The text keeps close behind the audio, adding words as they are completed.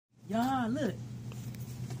look.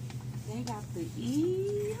 They got the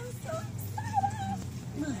E. I'm so excited.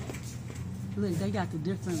 Look. Look, they got the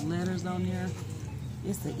different letters on there.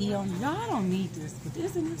 It's the E on. Y'all, I don't need this, but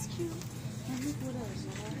isn't this cute? And look what else,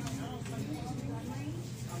 y'all.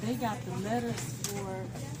 They got the letters for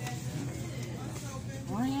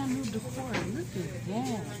brand new decor. Look at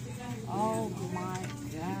that. Oh my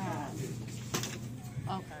God.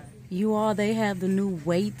 Okay. You all, they have the new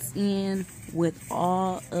weights in with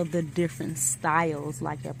all of the different styles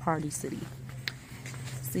like at Party City.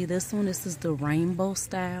 See this one? This is the rainbow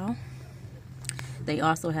style. They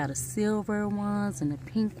also had the silver ones and the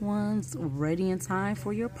pink ones ready in time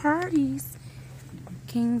for your parties.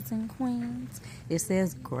 Kings and queens. It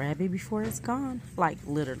says grab it before it's gone. Like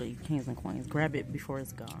literally, kings and queens, grab it before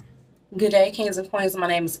it's gone. Good day, kings and queens. My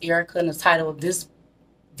name is Erica, and the title of this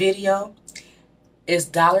video is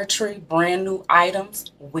Dollar Tree Brand New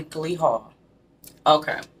Items Weekly Haul.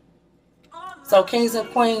 Okay. So kings and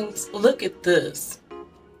queens, look at this.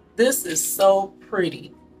 This is so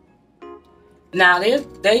pretty. Now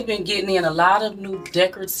they've been getting in a lot of new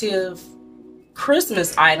decorative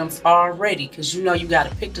Christmas items already, because you know you got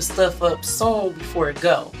to pick the stuff up soon before it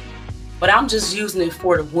go. But I'm just using it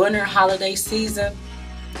for the winter holiday season.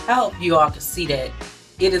 I hope you all can see that.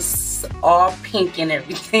 It is all pink and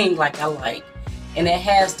everything like I like. And it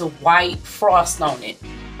has the white frost on it.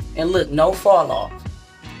 And look, no fall off.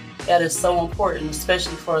 That is so important,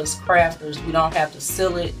 especially for us crafters. We don't have to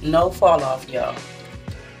seal it, no fall off, y'all.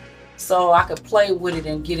 So I could play with it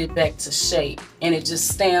and get it back to shape. And it just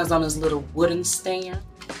stands on this little wooden stand.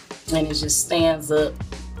 And it just stands up.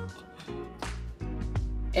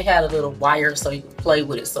 It had a little wire so you could play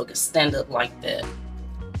with it so it could stand up like that.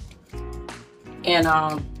 And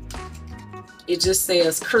it just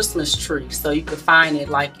says Christmas tree. So you could find it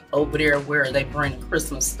like over there where they bring the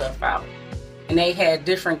Christmas stuff out. And they had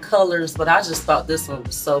different colors, but I just thought this one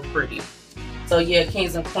was so pretty. So yeah,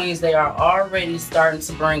 kings and queens, they are already starting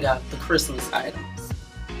to bring out the Christmas items.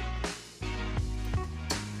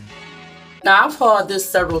 Now I've hauled this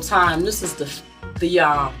several times. This is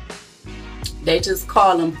they just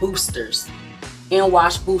call them boosters,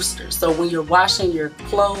 in-wash boosters. So when you're washing your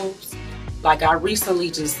clothes, like I recently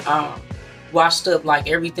just washed up like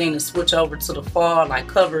everything to switch over to the fall, like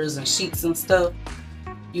covers and sheets and stuff,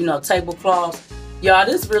 you know, tablecloths. Y'all,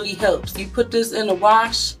 this really helps. You put this in the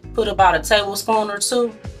wash, put about a tablespoon or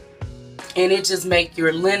two, and it just make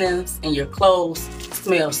your linens and your clothes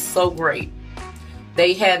smell so great.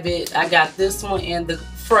 They have it, I got this one in the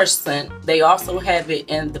fresh scent. They also have it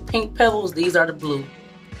in the pink pebbles. These are the blue.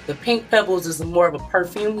 The pink pebbles is more of a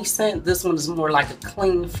perfumey scent. This one is more like a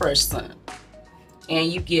clean, fresh scent.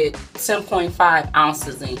 And you get 10.5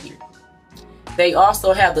 ounces in here. They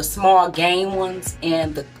also have the small game ones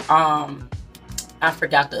and the I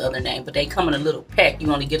forgot the other name, but they come in a little pack.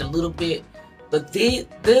 You only get a little bit. But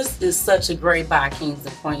this is such a great buy, kings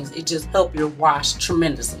and queens. It just helps your wash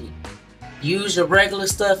tremendously. Use your regular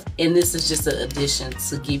stuff, and this is just an addition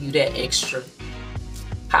to give you that extra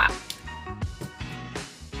pop.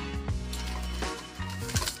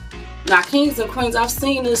 Now, kings and queens, I've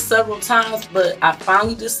seen this several times, but I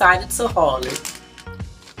finally decided to haul it.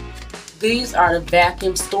 These are the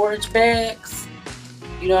vacuum storage bags.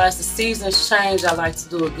 You know, as the seasons change, I like to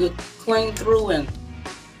do a good clean through, and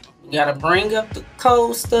you gotta bring up the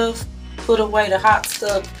cold stuff, put away the hot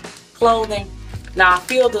stuff, clothing. Now I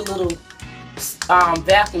feel the little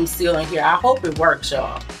vacuum seal in here. I hope it works,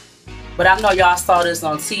 y'all. But I know y'all saw this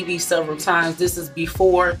on TV several times. This is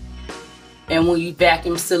before, and when you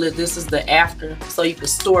vacuum seal it, this is the after. So you can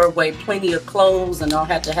store away plenty of clothes and don't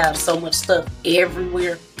have to have so much stuff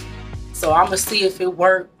everywhere. So I'm gonna see if it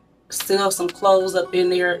works. Seal some clothes up in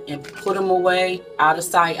there and put them away, out of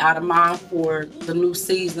sight, out of mind for the new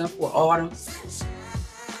season, for autumn.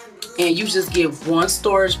 And you just get one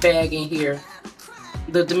storage bag in here.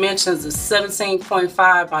 The dimensions is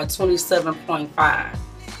 17.5 by 27.5.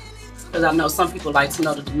 Because I know some people like to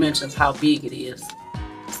know the dimensions, how big it is.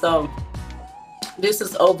 So this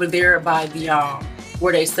is over there by the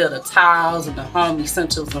where they sell the towels and the home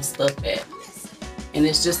essentials and stuff at. And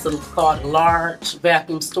it's just called a large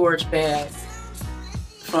vacuum storage bag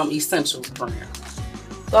from Essentials brand.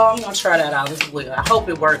 So I'm gonna try that out as well. I hope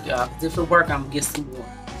it works, y'all. If it works, I'm gonna get some more.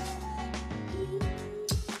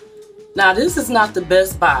 Now this is not the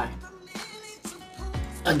best buy.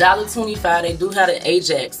 $1.25. They do have an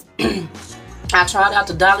Ajax. I tried out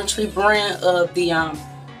the Dollar Tree brand of the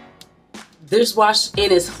dishwasher,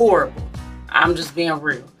 and it's horrible. I'm just being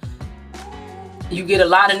real. You get a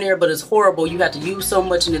lot in there, but it's horrible. You have to use so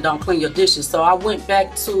much and it don't clean your dishes. So I went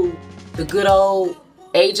back to the good old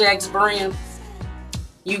Ajax brand.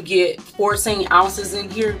 you get 14 ounces in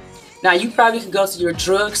here. Now you probably can go to your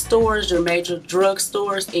drug stores, your major drug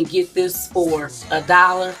stores, and get this for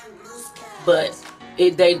 $1, but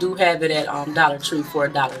they do have it at Dollar Tree for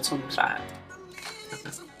 $1.25.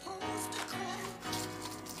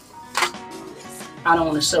 I don't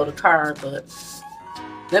want to show the card, but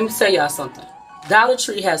let me tell y'all something. Dollar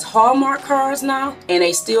Tree has Hallmark cards now, and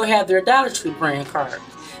they still have their Dollar Tree brand card.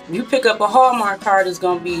 If you pick up a Hallmark card, it's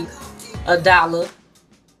going to be $1.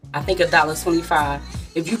 I think $1.25.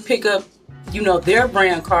 If you pick up, you know, their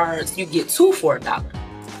brand cards, you get 2 for $1.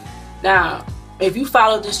 Now, if you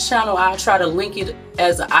follow this channel, I'll try to link it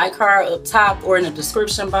as an iCard up top or in the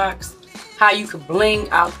description box, how you can bling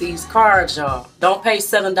out these cards, y'all. Don't pay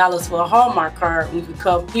 $7 for a Hallmark card when you can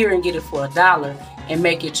come here and get it for $1 and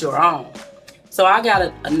make it your own. So I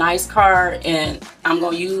got a nice card, and I'm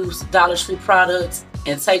going to use Dollar Tree products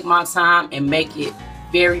and take my time and make it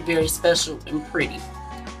very, very special and pretty.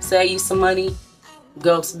 Save you some money,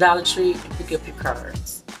 go to Dollar Tree and pick up your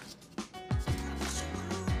cards.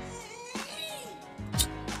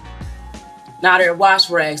 Now they're wash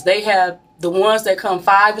rags. They have the ones that come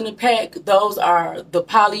 5 in a pack. Those are the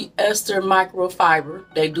polyester microfiber.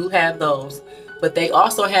 They do have those. But they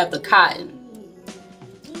also have the cotton.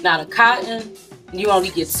 Now the cotton, you only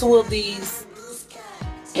get 2 of these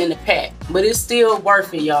in the pack. But it's still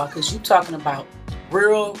worth it, y'all, because you're talking about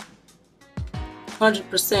real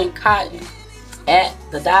 100% cotton at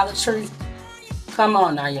the Dollar Tree. Come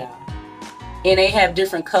on now, y'all. And they have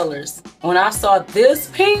different colors. When I saw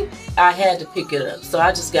this pink, I had to pick it up. So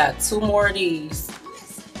I just got 2 more of these.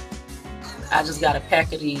 I just got a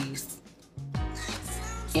pack of these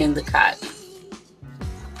in the cotton.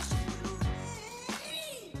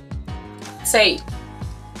 Tape.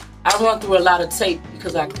 I run through a lot of tape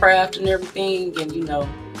because I craft and everything, and you know,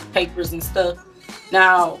 papers and stuff.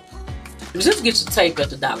 Now, just get your tape at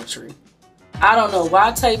the Dollar Tree. I don't know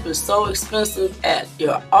why tape is so expensive at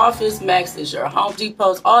your Office Maxes, your Home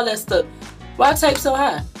Depots, all that stuff. Why tape so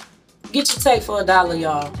high? Get your tape for $1,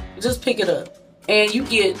 y'all. Just pick it up. And you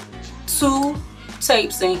get 2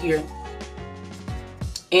 tapes in here.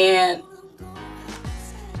 And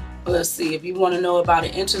let's see, if you want to know about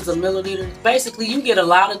it, inches or milliliters, basically you get a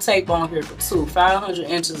lot of tape on here for 2. 500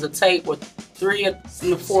 inches of tape, or 3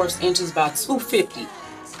 1/4 inches by 250.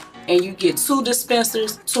 And you get 2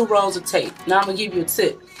 dispensers, 2 rolls of tape. Now I'm going to give you a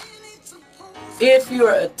tip. If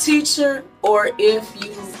you're a teacher, or if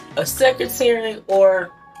you a secretary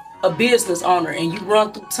or a business owner and you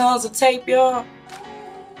run through tons of tape, y'all,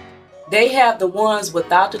 they have the ones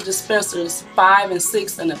without the dispensers, 5 and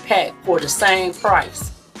 6 in a pack for the same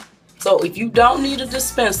price. So if you don't need a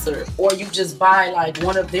dispenser, or you just buy like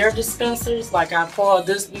one of their dispensers, like I called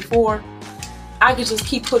this before, I could just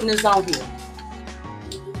keep putting this on here.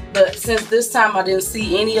 But since this time I didn't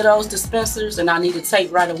see any of those dispensers and I needed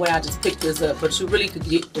tape right away, I just picked this up. But you really could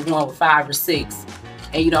get the one with 5 or 6,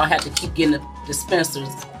 and you don't have to keep getting the dispensers.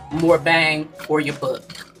 More bang for your buck.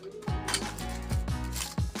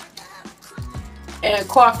 And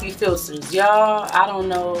coffee filters, y'all. I don't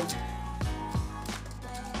know.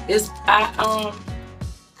 I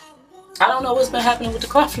don't know what's been happening with the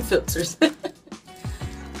coffee filters.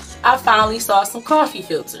 I finally saw some coffee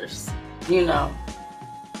filters. You know,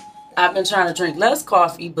 I've been trying to drink less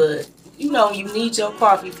coffee, but you know, you need your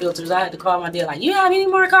coffee filters. I had to call my dad, like, you have any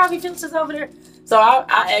more coffee filters over there? So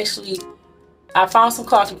I found some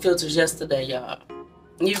coffee filters yesterday, y'all.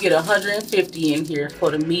 You get 150 in here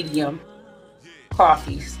for the medium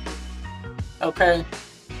coffees. Okay.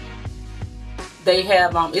 They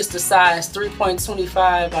have it's the size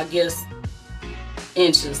 3.25, I guess,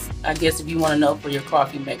 inches. I guess if you want to know, for your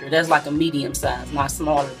coffee maker. That's like a medium size, not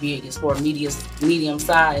small or big. It's for a medium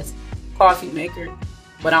size coffee maker.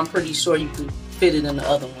 But I'm pretty sure you could fit it in the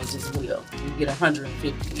other ones as well. You get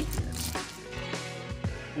 150 in here.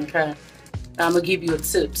 Okay. I'm going to give you a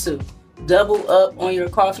tip too. Double up on your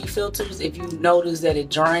coffee filters. If you notice that it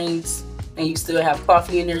drains and you still have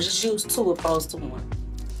coffee in there, just use 2 opposed to 1.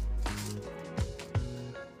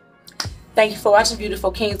 Thank you for watching, beautiful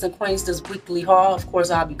kings and queens, this weekly haul. Of course,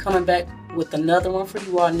 I'll be coming back with another one for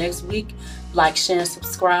you all next week. Like, share, and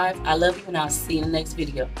subscribe. I love you, and I'll see you in the next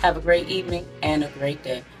video. Have a great evening and a great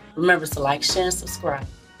day. Remember to like, share, and subscribe.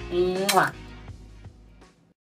 Mwah.